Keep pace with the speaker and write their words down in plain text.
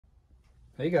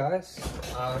Hey guys,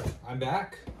 I'm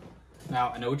back. Now,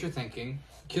 I know what you're thinking.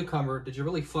 Cucumber, did you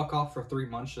really fuck off for 3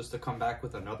 months just to come back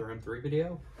with another M3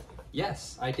 video?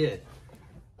 Yes, I did.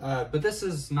 But this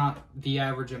is not the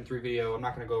average M3 video. I'm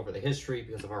not going to go over the history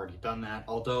because I've already done that.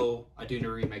 Although, I do need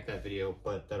to remake that video,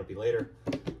 but that'll be later.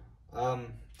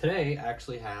 Today, I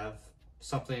actually have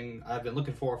something I've been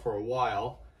looking for a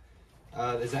while.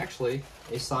 Is actually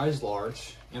a size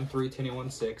large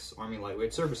M3-10A1-6 Army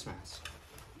Lightweight Service Mask.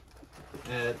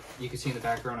 You can see in the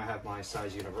background I have my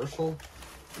size universal.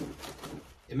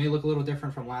 It may look a little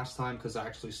different from last time because I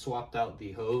actually swapped out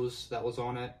the hose that was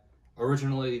on it.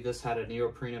 Originally this had a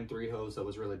neoprene M3 hose that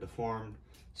was really deformed,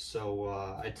 so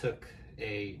I took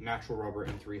a natural rubber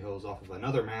M3 hose off of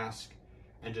another mask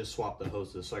and just swapped the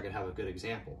hoses so I could have a good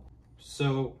example.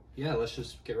 So yeah, let's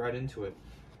just get right into it.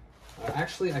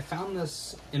 Actually, I found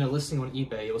this in a listing on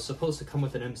eBay. It was supposed to come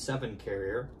with an M7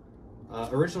 carrier.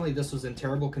 Originally, this was in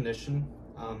terrible condition.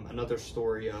 Another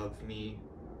story of me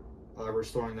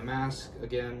restoring the mask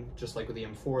again, just like with the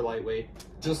M4 lightweight.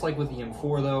 Just like with the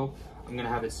M4 though, I'm gonna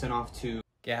have it sent off to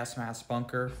gas mask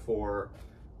bunker for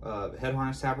head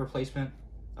harness tab replacement,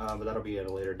 but that'll be at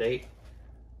a later date.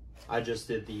 I just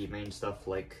did the main stuff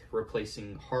like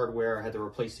replacing hardware. I had to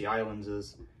replace the eye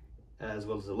lenses, as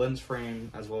well as the lens frame,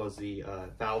 as well as the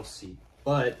valve seat.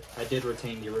 But I did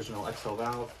retain the original XL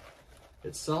valve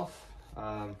itself.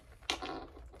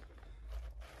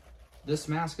 This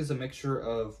mask is a mixture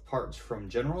of parts from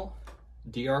General,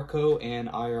 DRCO, and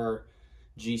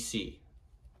IRGC.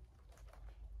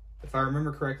 If I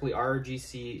remember correctly,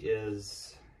 IRGC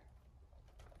is...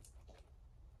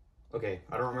 Okay,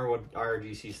 I don't remember what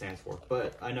IRGC stands for,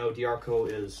 but I know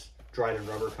DRCO is Dryden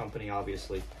Rubber Company,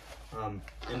 obviously. And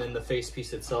then the face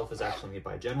piece itself is actually made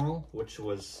by General, which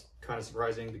was kind of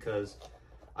surprising because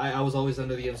I was always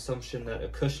under the assumption that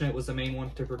Acushnet was the main one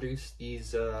to produce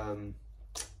these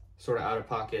sort of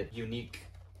out-of-pocket, unique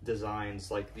designs,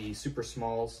 like the super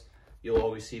smalls. You'll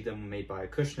always see them made by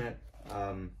Acushnet.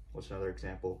 What's another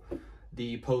example?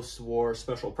 The post-war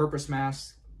special purpose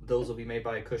masks, those will be made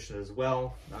by Acushnet as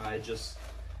well.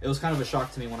 It was kind of a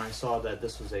shock to me when I saw that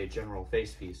this was a General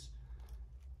face piece.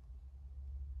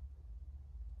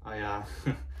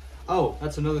 Oh,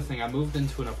 that's another thing. I moved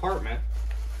into an apartment,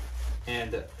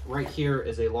 and right here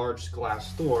is a large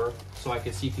glass door, so I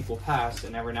could see people pass,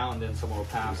 and every now and then someone will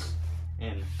pass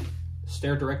and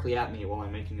stare directly at me while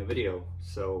I'm making a video.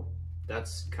 So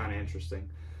that's kind of interesting.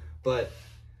 But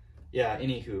yeah,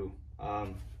 anywho,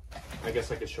 I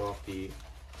guess I could show off the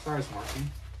size marking.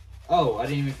 Oh, I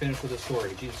didn't even finish with the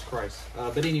story. Jesus Christ.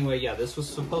 But anyway, yeah, this was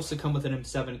supposed to come with an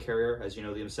M7 carrier. As you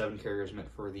know, the M7 carrier is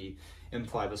meant for the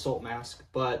M5 assault mask.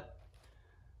 But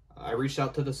I reached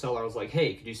out to the seller. I was like,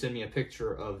 hey, could you send me a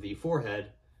picture of the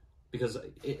forehead? Because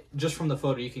just from the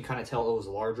photo, you can kind of tell it was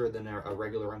larger than a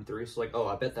regular M3. So like, oh,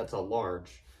 I bet that's a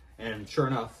large. And sure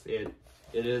enough, it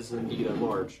is indeed a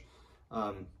large.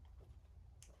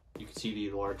 You can see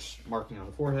the large marking on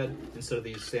the forehead instead of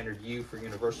the standard U for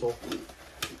universal.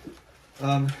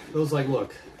 It was like,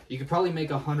 look, you could probably make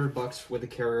 $100 with the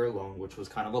carrier alone, which was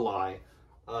kind of a lie.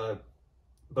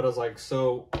 But I was like,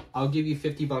 so I'll give you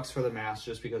 $50 for the mask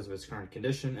just because of its current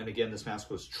condition. And again, this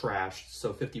mask was trashed,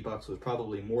 so $50 was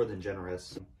probably more than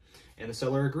generous. And the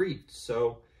seller agreed.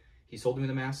 So he sold me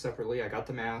the mask separately. I got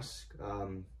the mask,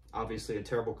 obviously in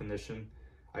terrible condition.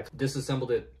 I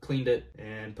disassembled it, cleaned it,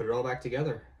 and put it all back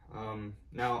together.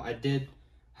 Now I did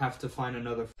have to find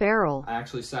another ferrule. I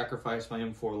actually sacrificed my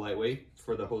M4 lightweight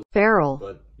for the hose ferrule,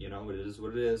 but you know, it is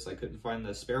what it is. I couldn't find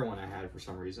the spare one I had for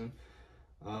some reason.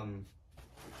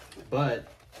 But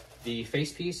the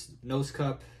face piece, nose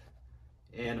cup,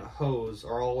 and hose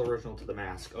are all original to the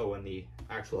mask. Oh, and the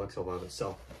actual XL valve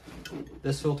itself.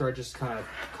 This filter I just kind of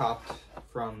copped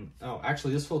from, oh,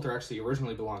 actually this filter actually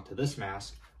originally belonged to this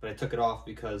mask, but I took it off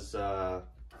because I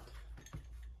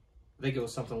think it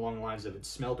was something along the lines of it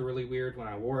smelled really weird when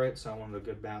I wore it, so I wanted a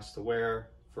good mask to wear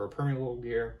for permeable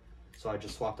gear. So I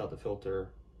just swapped out the filter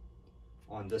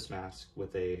on this mask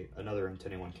with another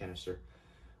M10A1 canister.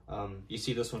 You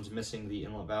see this one's missing the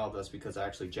inlet valve. That's because I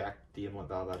actually jacked the inlet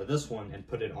valve out of this one and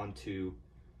put it onto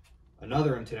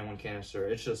another M10A1 canister.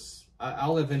 It's just,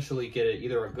 I'll eventually get it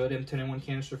either a good M10A1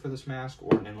 canister for this mask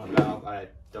or an inlet valve. I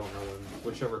don't know,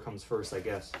 whichever comes first, I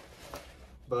guess.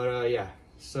 But yeah,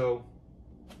 so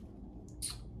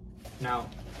now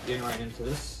getting right into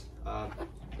this.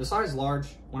 The size large,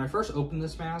 when I first opened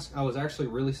this mask, I was actually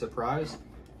really surprised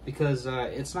because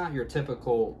it's not your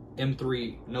typical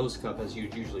M3 nose cup as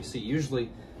you'd usually see.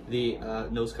 Usually the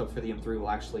nose cup for the M3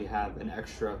 will actually have an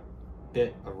extra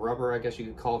bit of rubber, I guess you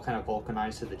could call, kind of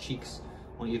vulcanized to the cheeks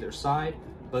on either side.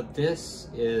 but this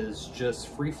is just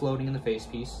free floating in the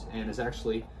facepiece and is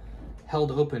actually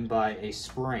held open by a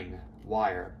spring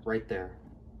wire right there.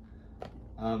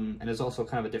 And is also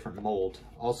kind of a different mold.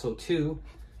 Also too,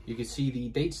 you can see the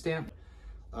date stamp.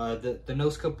 The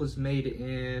nose cup was made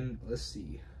in, let's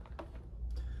see.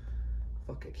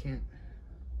 Fuck, I can't.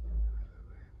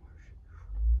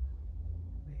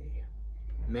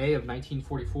 May of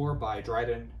 1944 by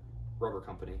Dryden Rubber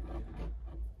Company.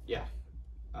 Yeah.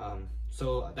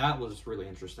 So that was really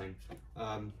interesting.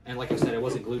 And like I said, it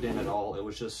wasn't glued in at all. It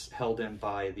was just held in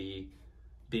by the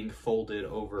being folded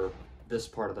over this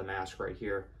part of the mask right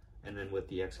here, and then with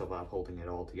the exhale valve holding it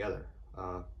all together.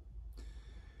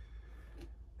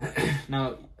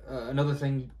 Now, another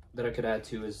thing that I could add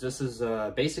to is this is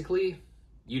basically,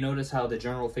 you notice how the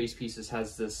general face pieces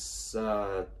has this,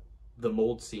 the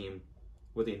mold seam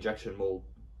where the injection mold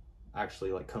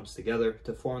actually like comes together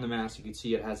to form the mask. You can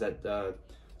see it has that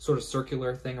sort of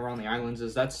circular thing around the eye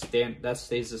lenses. That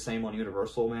stays the same on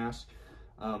universal mask.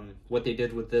 What they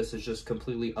did with this is just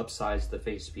completely upsize the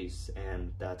face piece,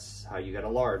 and that's how you get a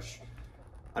large.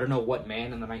 I don't know what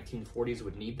man in the 1940s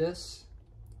would need this,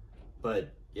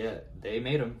 but yeah, they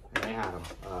made them and they had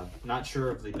them. Not sure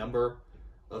of the number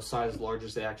of size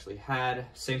larges they actually had.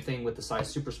 Same thing with the size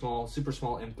super small. Super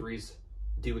small M3s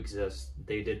do exist.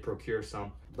 They did procure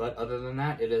some, but other than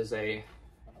that, it is a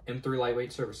M3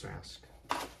 lightweight service mask.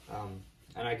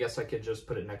 And I guess I could just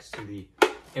put it next to the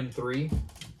M3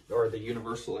 or the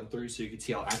universal M3 so you can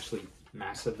see how actually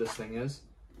massive this thing is.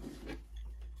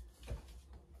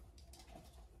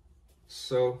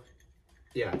 So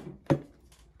yeah,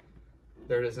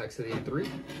 there it is next to the M3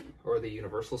 or the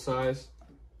universal size.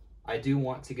 I do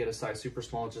want to get a size super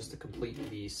small just to complete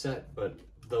the set, but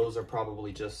those are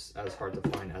probably just as hard to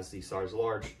find as the size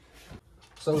large.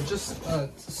 So just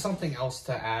something else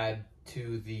to add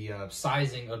to the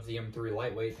sizing of the M3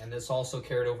 lightweight, and this also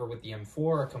carried over with the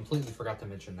M4. I completely forgot to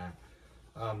mention that.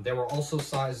 There were also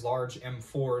size large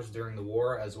M4s during the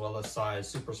war, as well as size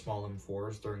super small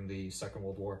M4s during the Second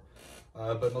World War.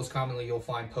 But most commonly you'll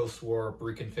find post-war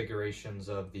reconfigurations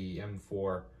of the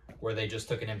M4 where they just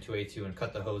took an M2A2 and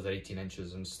cut the hose at 18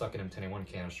 inches and stuck an M3-10A1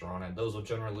 canister on it. Those will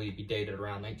generally be dated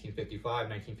around 1955,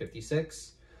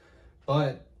 1956.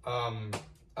 But,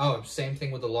 oh, same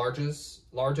thing with the large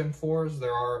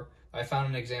M4s. I found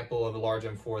an example of a large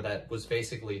M4 that was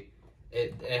basically,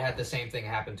 it had the same thing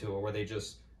happen to it, where they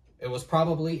just, it was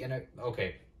probably in a,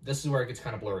 okay, this is where it gets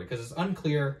kind of blurry, because it's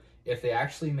unclear if they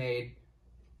actually made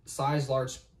size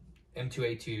large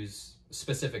M2A2s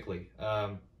specifically.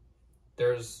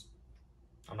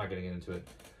 I'm not going to get into it,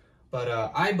 but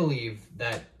I believe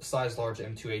that size large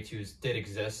M2A2s did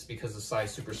exist because the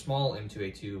size super small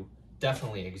M2A2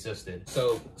 definitely existed.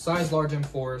 So size large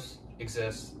M4s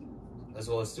exist as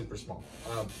well as super small.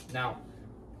 Now,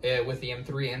 with the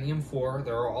M3 and the M4,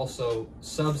 there are also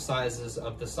sub-sizes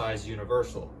of the size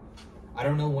universal. I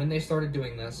don't know when they started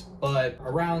doing this, but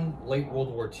around late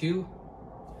World War II,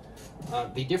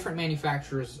 the different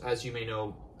manufacturers, as you may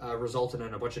know, resulted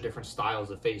in a bunch of different styles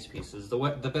of face pieces.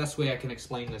 The best way I can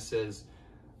explain this is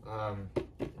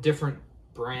different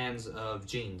brands of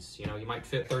jeans. You know, you might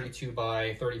fit 32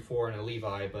 by 34 in a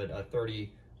Levi, but a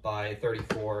 30 by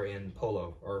 34 in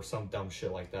Polo or some dumb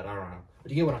shit like that. I don't know.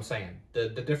 But you get what I'm saying. The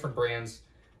different brands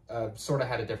sort of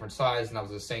had a different size, and that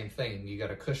was the same thing. You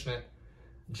got a Cushnet,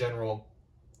 General,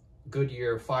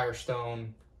 Goodyear,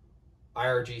 Firestone,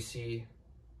 IRGC,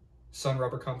 Sun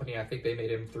Rubber Company. I think they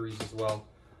made M3s as well.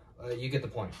 You get the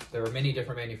point. There are many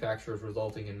different manufacturers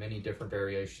resulting in many different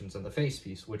variations on the face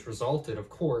piece, which resulted, of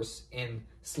course, in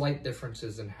slight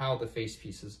differences in how the face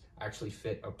pieces actually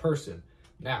fit a person.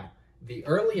 Now, the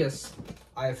earliest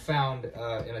I have found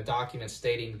in a document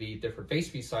stating the different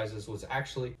face piece sizes was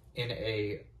actually in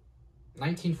a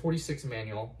 1946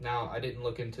 manual. Now, I didn't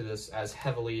look into this as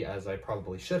heavily as I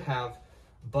probably should have,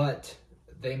 but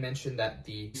they mentioned that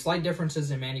the slight differences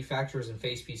in manufacturers and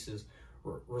face pieces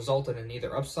resulted in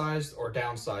either upsized or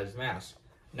downsized mask.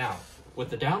 Now, with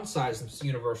the downsized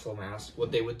universal mask,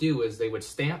 what they would do is they would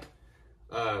stamp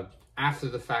after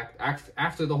the fact,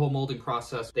 after the whole molding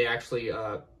process, they actually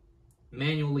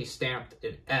manually stamped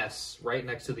an S right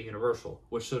next to the universal,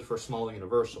 which stood for small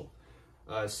universal.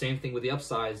 Same thing with the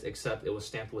upsized, except it was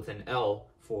stamped with an L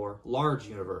for large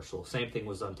universal. Same thing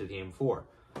was done to the M4.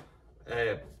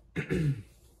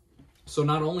 So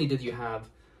not only did you have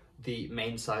the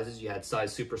main sizes, you had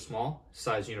size super small,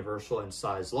 size universal, and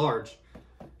size large,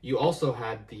 you also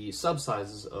had the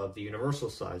sub-sizes of the universal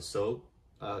size. So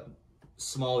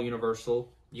small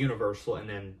universal, universal, and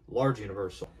then large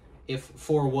universal. If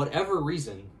for whatever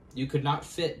reason you could not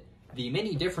fit the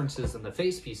many differences in the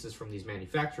face pieces from these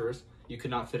manufacturers, you could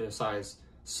not fit a size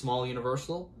small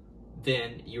universal,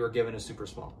 then you were given a super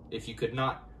small. If you could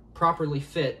not properly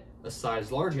fit a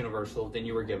size large universal, then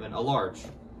you were given a large.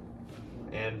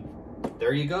 And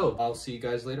there you go. I'll see you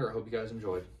guys later. I hope you guys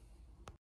enjoyed.